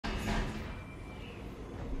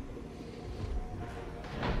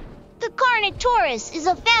Carnotaurus is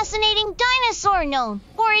a fascinating dinosaur known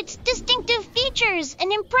for its distinctive features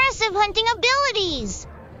and impressive hunting abilities.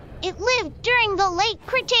 It lived during the late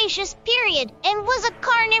Cretaceous period and was a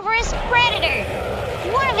carnivorous predator.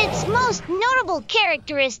 One of its most notable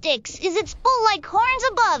characteristics is its bull-like horns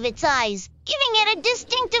above its eyes, giving it a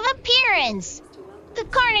distinctive appearance. The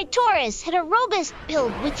Carnotaurus had a robust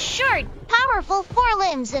build with short, powerful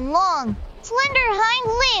forelimbs and long, slender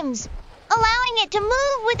hind limbs, allowing it to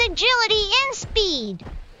move with agility and speed.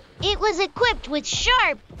 It was equipped with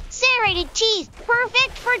sharp, serrated teeth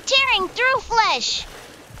perfect for tearing through flesh.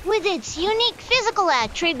 With its unique physical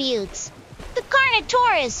attributes, the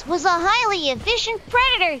Carnotaurus was a highly efficient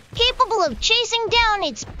predator capable of chasing down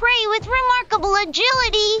its prey with remarkable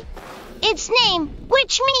agility. Its name,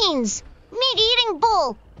 which means meat-eating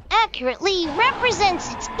bull, accurately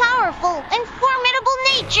represents its powerful and formidable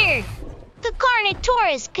nature. The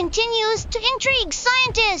Carnotaurus continues to intrigue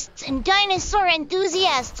scientists and dinosaur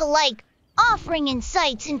enthusiasts alike, offering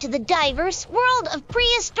insights into the diverse world of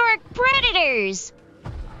prehistoric predators.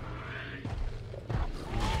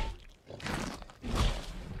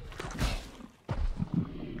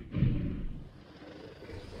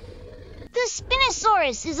 The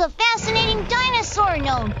Spinosaurus is a fascinating dinosaur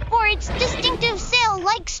known for its distinctive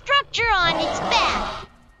sail-like structure on its back.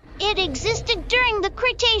 It existed during the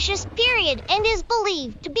Cretaceous period and is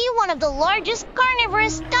believed to be one of the largest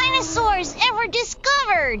carnivorous dinosaurs ever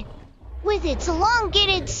discovered. With its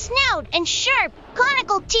elongated snout and sharp,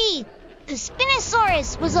 conical teeth, the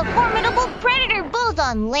Spinosaurus was a formidable predator both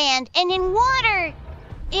on land and in water.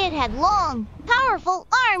 It had long, powerful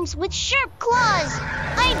arms with sharp claws,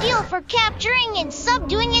 ideal for capturing and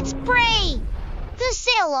subduing its prey. The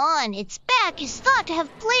sail on its back is thought to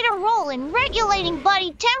have played a role in regulating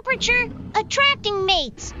body temperature, attracting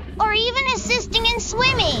mates, or even assisting in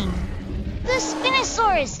swimming. The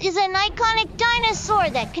Spinosaurus is an iconic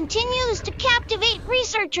dinosaur that continues to captivate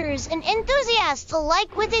researchers and enthusiasts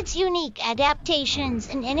alike with its unique adaptations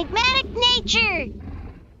and enigmatic nature.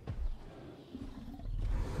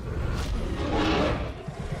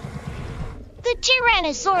 The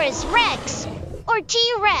Tyrannosaurus rex, or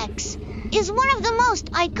T-Rex, is one of the most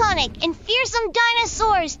iconic and fearsome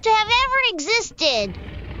dinosaurs to have ever existed.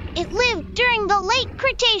 It lived during the late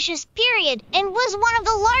Cretaceous period and was one of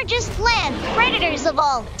the largest land predators of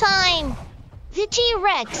all time. The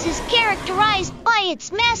T-Rex is characterized by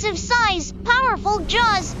its massive size, powerful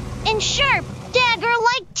jaws, and sharp,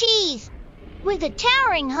 dagger-like teeth. With a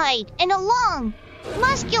towering height and a long,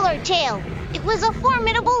 muscular tail, it was a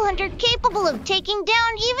formidable hunter capable of taking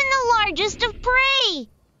down even the largest of prey.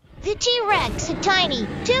 The T-Rex had tiny,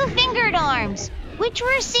 two-fingered arms, which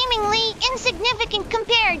were seemingly insignificant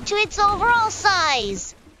compared to its overall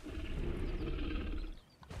size.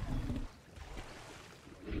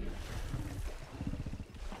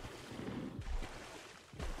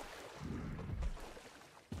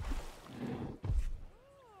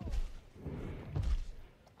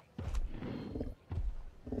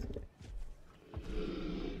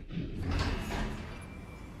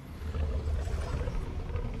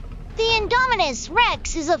 The Indominus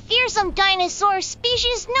rex is a fearsome dinosaur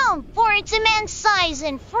species known for its immense size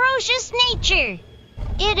and ferocious nature.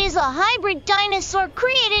 It is a hybrid dinosaur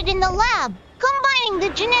created in the lab, combining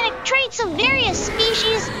the genetic traits of various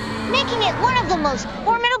species, making it one of the most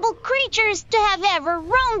formidable creatures to have ever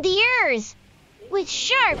roamed the earth. With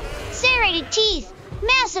sharp, serrated teeth,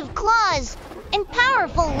 massive claws, and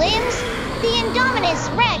powerful limbs, the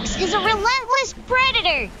Indominus rex is a relentless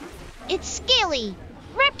predator. Its scaly,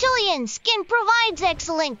 reptilian skin provides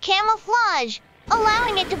excellent camouflage,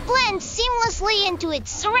 allowing it to blend seamlessly into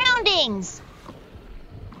its surroundings.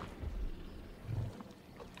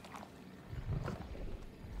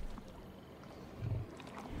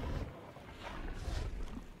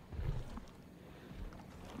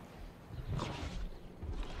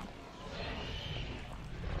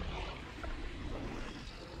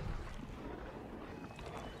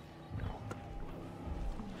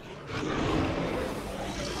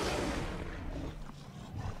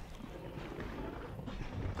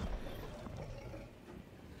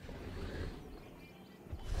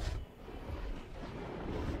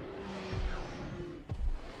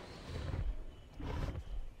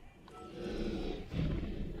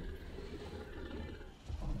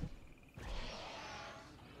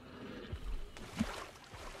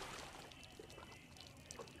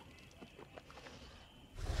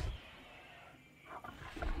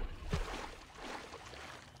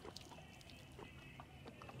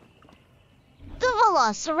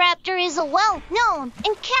 Velociraptor is a well-known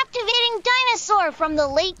and captivating dinosaur from the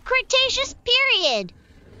late Cretaceous period.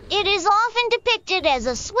 It is often depicted as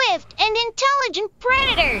a swift and intelligent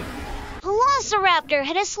predator. Velociraptor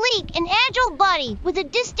had a sleek and agile body with a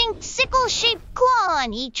distinct sickle-shaped claw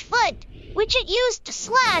on each foot, which it used to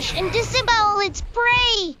slash and disembowel its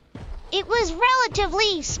prey. It was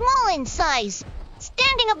relatively small in size,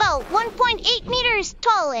 standing about 1.8 meters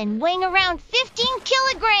tall and weighing around 15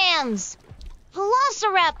 kilograms.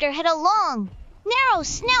 Velociraptor had a long, narrow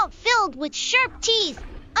snout filled with sharp teeth,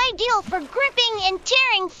 ideal for gripping and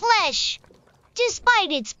tearing flesh.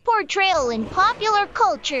 Despite its portrayal in popular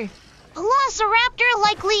culture, Velociraptor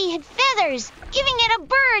likely had feathers, giving it a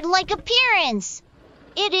bird-like appearance.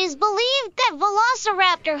 It is believed that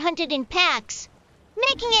Velociraptor hunted in packs,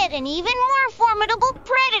 making it an even more formidable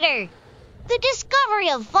predator. The discovery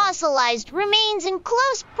of fossilized remains in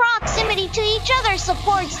close proximity to each other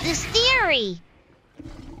supports this theory.